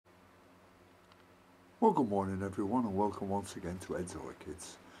Well, good morning everyone and welcome once again to Ed's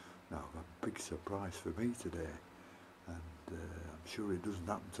Orchids. Now, I've a big surprise for me today, and I'm sure it doesn't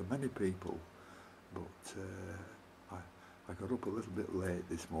happen to many people, but I got up a little bit late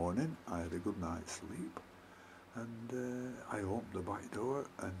this morning. I had a good night's sleep, and I opened the back door,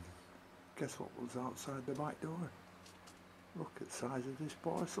 and guess what was outside the back door? Look at the size of this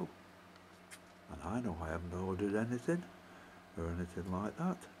parcel. And I know I haven't ordered anything or anything like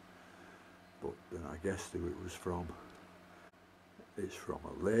that. But then I guessed who it was from. It's from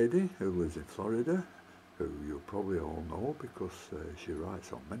a lady who lives in Florida, who you probably all know because she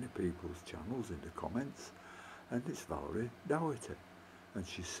writes on many people's channels in the comments, and it's Valerie Dougherty. And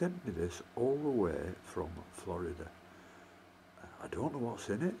she sent me this all the way from Florida. I don't know what's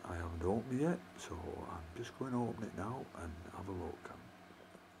in it, I haven't opened it yet, so I'm just going to open it now and have a look. I'm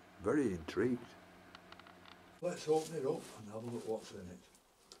very intrigued. Let's open it up and have a look what's in it.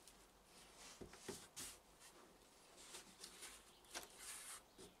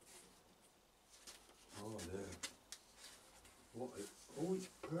 Oh there. What is, oh, it's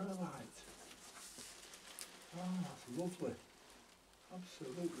perlite. Oh, that's lovely.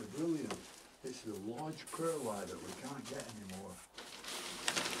 Absolutely brilliant. It's a large perlite that we can't get anymore.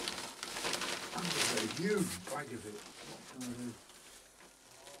 And there's a huge bag of it. What can I do?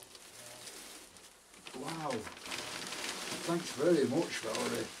 Wow. Thanks very much,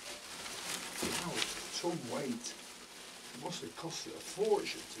 Valerie. Wow, it's some weight. It must have cost you a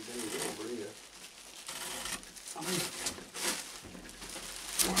fortune to do it over here. I mean,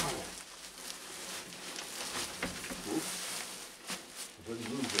 wow. Oops. I better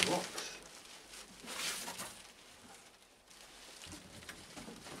move the box.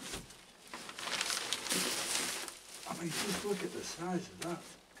 I mean, just look at the size of that.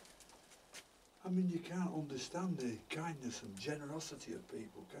 I mean, you can't understand the kindness and generosity of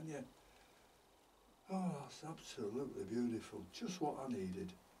people, can you? Oh, that's absolutely beautiful. Just what I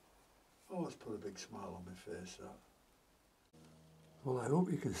needed. Oh, it's put a big smile on my face, that. Well, I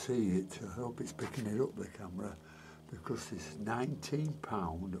hope you can see it. I hope it's picking it up, the camera, because it's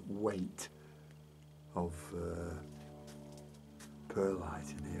 £19 weight of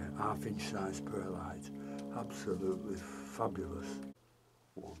perlite in here. Half-inch size perlite. Absolutely fabulous.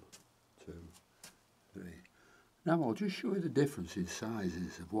 1, 2, 3. Now I'll just show you the difference in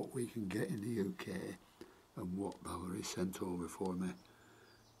sizes of what we can get in the UK and what Valerie sent over for me.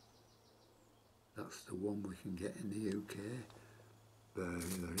 That's the one we can get in the UK. Very,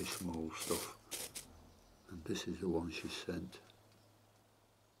 very small stuff. And this is the one she sent.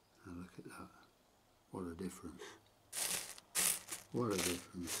 Now look at that. What a difference. What a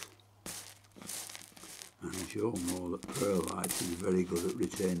difference. And as you all know, that perlite is very good at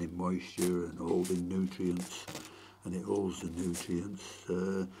retaining moisture and holding nutrients, and it holds the nutrients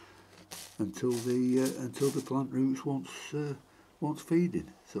until the plant roots wants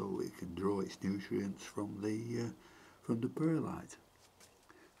feeding, so it can draw its nutrients from the perlite.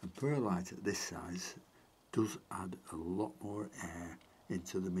 And perlite at this size does add a lot more air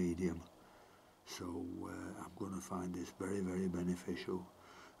into the medium, so I'm going to find this very, very beneficial.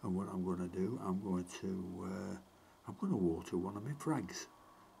 And what I'm going to do, I'm going to water one of my frags,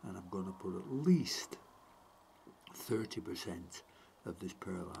 and I'm going to put at least 30% of this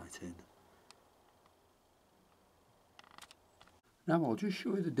perlite in. Now I'll just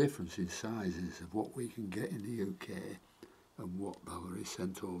show you the difference in sizes of what we can get in the UK and what Valerie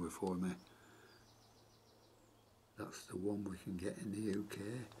sent over for me. That's the one we can get in the UK.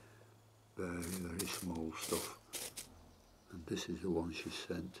 Very, very small stuff. And this is the one she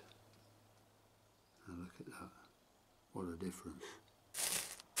sent. Now look at that. What a difference.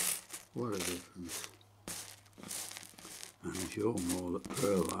 What a difference. And as you all know, that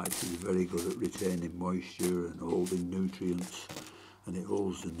perlite is very good at retaining moisture and holding nutrients, and it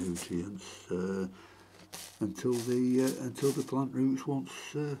holds the nutrients until the plant roots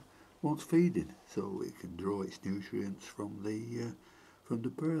wants feeding, so it can draw its nutrients from the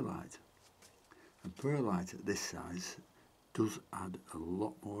perlite. And perlite at this size does add a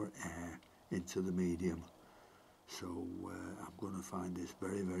lot more air into the medium, so I'm going to find this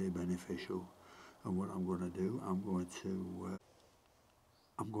very, very beneficial. And what I'm going to do, I'm going to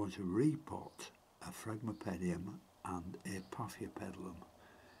repot a Phragmipedium and a Paphiopedilum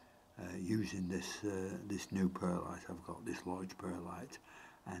using this new perlite. I've got this large perlite,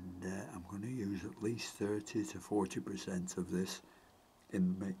 and I'm going to use at least 30 to 40% of this in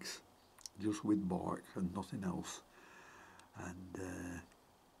the mix, just with bark and nothing else. And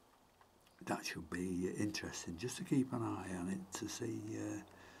that should be interesting, just to keep an eye on it to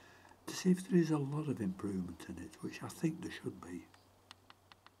see if there is a lot of improvement in it, which I think there should be.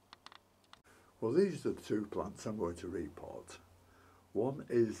 Well, these are the two plants I'm going to repot. One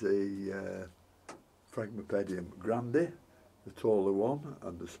is the Phragmipedium grande, the taller one,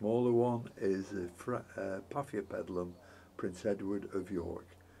 and the smaller one is the Paphiopedilum Prince Edward of York.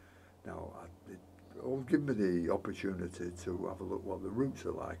 Now, it'll give me the opportunity to have a look what the roots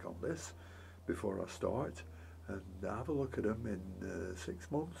are like on this before I start, and have a look at them in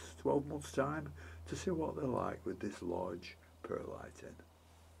 6 months, 12 months time to see what they're like with this large perlite in.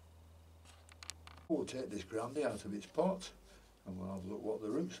 We'll take this grande out of its pot and we'll have a look what the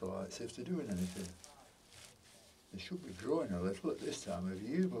roots are like, see if they're doing anything. They should be growing a little at this time of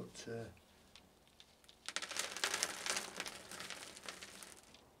year, but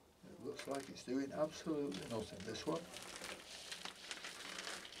it looks like it's doing absolutely nothing, this one.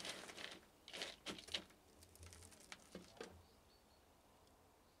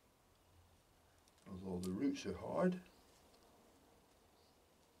 Although the roots are hard.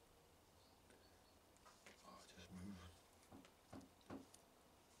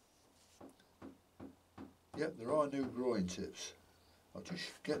 Yep, there are new growing tips. I'll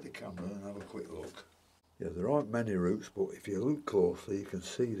just get the camera and have a quick look. Yeah, there aren't many roots, but if you look closely you can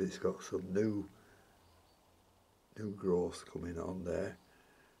see that it's got some new growth coming on there.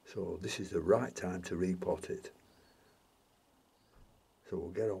 So this is the right time to repot it. So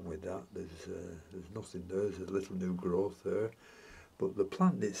we'll get on with that. There's nothing there, there's a little new growth there. But the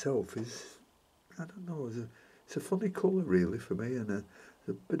plant itself is, I don't know, it's a funny colour really for me, and there's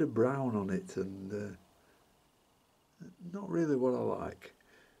a bit of brown on it, and not really what I like,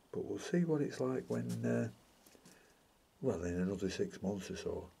 but we'll see what it's like when, well, in another 6 months or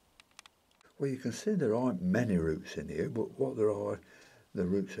so. Well, you can see there aren't many roots in here, but what there are, the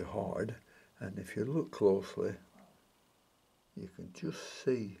roots are hard, and if you look closely, you can just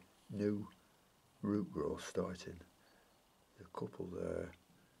see new root growth starting. There's a couple there,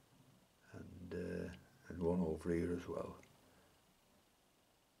 and one over here as well.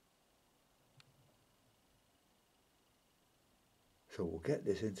 So we'll get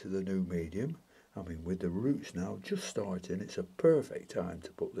this into the new medium. I mean, with the roots now just starting, it's a perfect time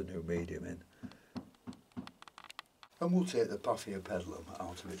to put the new medium in. And we'll take the Paphiopedilum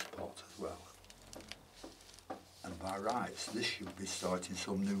out of its pot as well. And by rights, this should be starting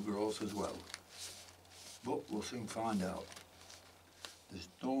some new growth as well. But we'll soon find out. There's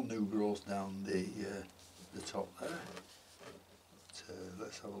no new growth down the top there. But,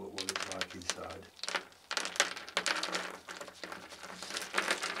 let's have a look what it's like inside.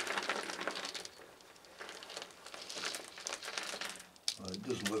 Well, it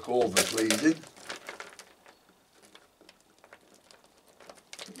doesn't look over pleasing.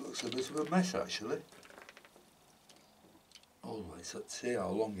 It looks a bit of a mess actually. Always, let's see how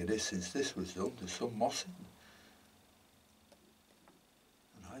long it is since this was done. There's some moss in.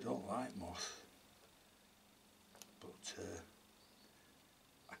 And I don't like moss. But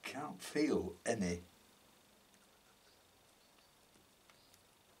I can't feel any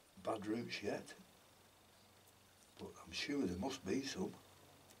bad roots yet. But I'm sure there must be some.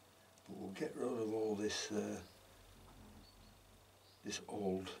 But we'll get rid of all this this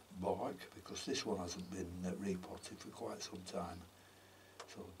old bark, because this one hasn't been repotted for quite some time.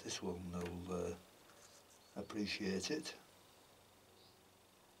 So this one will appreciate it.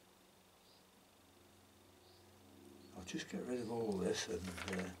 I'll just get rid of all this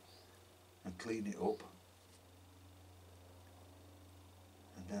and clean it up.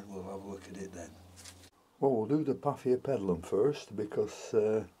 And then we'll have a look at it then. Well, we'll do the Paphiopedilum first, because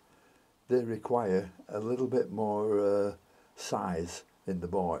they require a little bit more size in the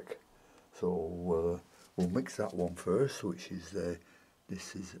bark. So we'll mix that one first, which is,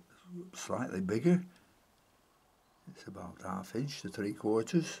 this is slightly bigger. It's about 1/2 inch to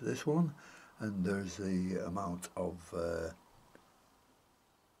 3/4, this one. And there's the amount of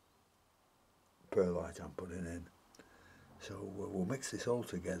perlite I'm putting in. So we'll mix this all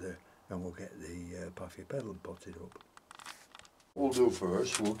together and we'll get the Paphiopedilum potted up. What we'll do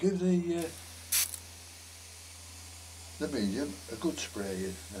first, we'll give the medium a good spray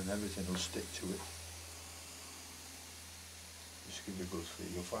in, and everything will stick to it. Just give it a good spray,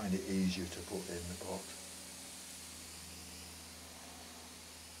 you'll find it easier to put in the pot.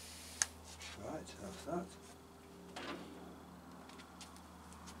 Right, that's that.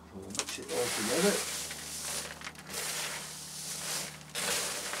 So we'll mix it all together.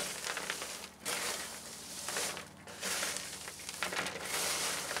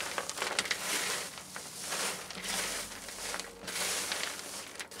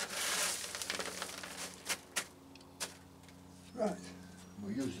 Right,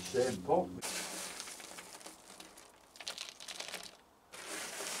 we'll use the same pot.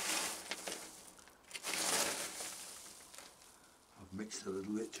 It's a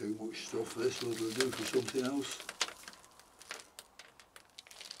little bit too much stuff, this will do for something else.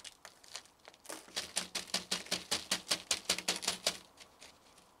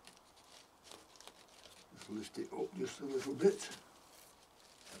 Just lift it up just a little bit.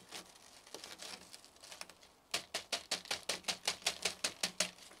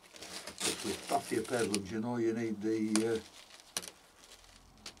 With Bafia pedlums, you know, you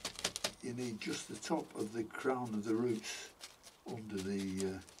need just the top of the crown of the roots under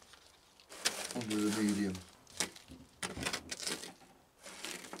the medium.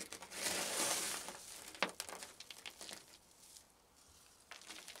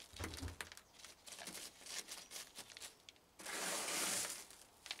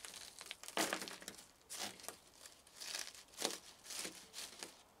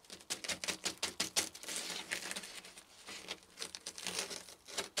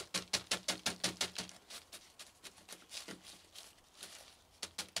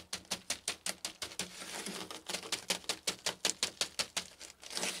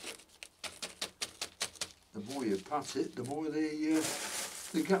 The more you pat it, the more the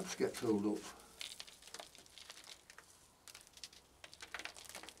gaps get filled up.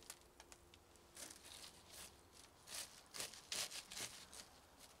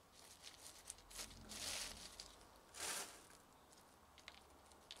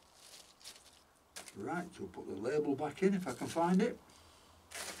 Right, so put the label back in if I can find it.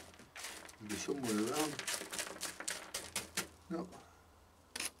 It'll be somewhere around. No.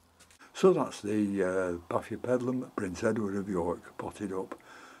 So that's the Bafia pedlum Prince Edward of York potted up.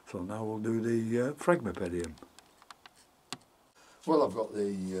 So now we'll do the Phragmipedium. Well, I've got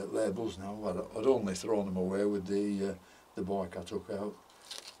the labels now. I'd only thrown them away with the bark I took out.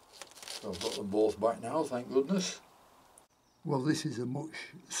 So I've got them both back now, thank goodness. Well, this is a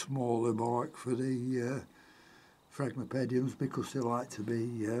much smaller bark for the Phragmipediums because they like to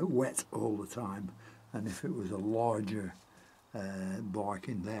be wet all the time. And if it was a larger bark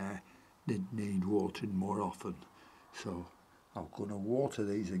in there, they'd need watering more often. So I'm going to water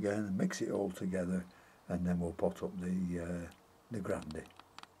these again and mix it all together, and then we'll pot up the Grande.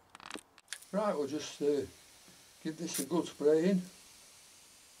 Right, we'll just give this a good spray in.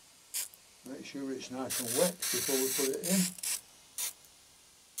 Make sure it's nice and wet before we put it in.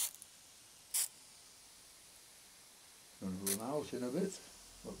 Going to run out in a bit,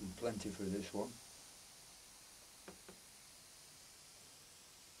 but there's plenty for this one.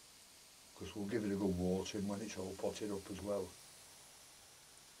 Because we'll give it a good watering when it's all potted up as well.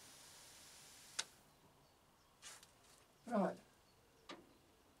 Right,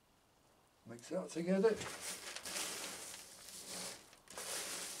 mix that together.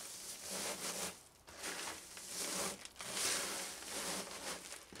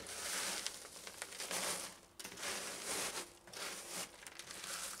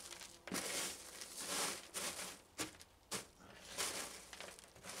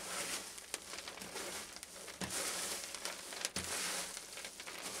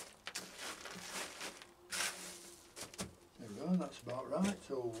 That's about right,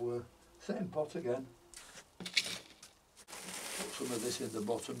 so same pot again. Put some of this in the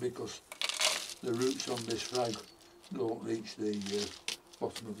bottom because the roots on this frag don't reach the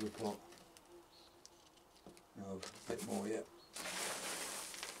bottom of the pot. No, a bit more yet.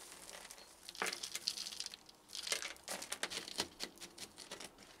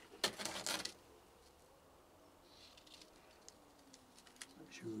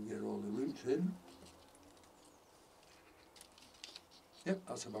 Make sure we get all the roots in. Yep,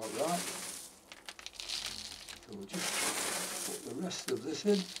 that's about right. So we'll just put the rest of this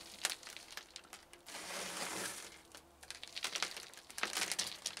in. It's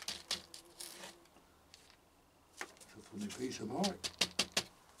a funny piece of bark.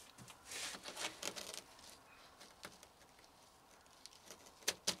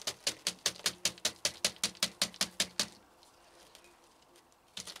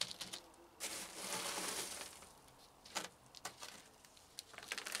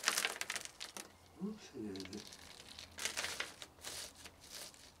 Oopsie daisy.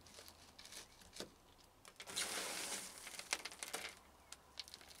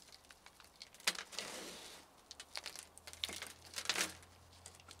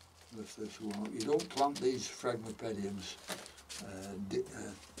 This one. You don't plant these Phragmipediums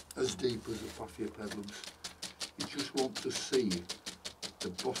as deep as the Bafia pedlums. You just want to see the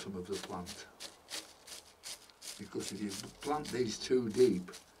bottom of the plant. Because if you plant these too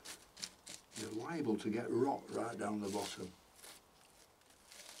deep, you're liable to get rot right down the bottom.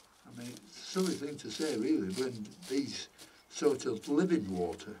 I mean, it's a silly thing to say really, when these sort of live in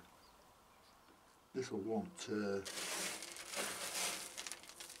water, this will want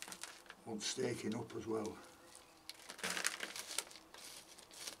wants staking up as well.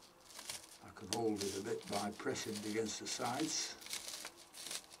 I can hold it a bit by pressing it against the sides.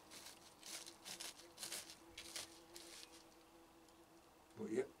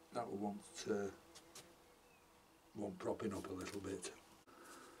 But yeah, that will want propping up a little bit.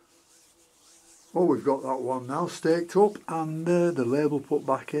 Well, we've got that one now staked up and the label put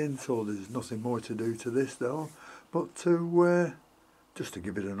back in, so there's nothing more to do to this though, but to just to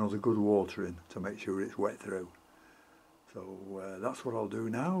give it another good watering to make sure it's wet through. So that's what I'll do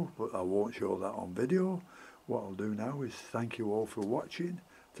now, but I won't show that on video. What I'll do now is thank you all for watching,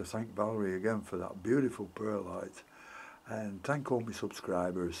 to thank Valerie again for that beautiful perlite, and thank all my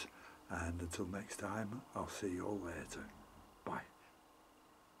subscribers, and until next time, I'll see you all later.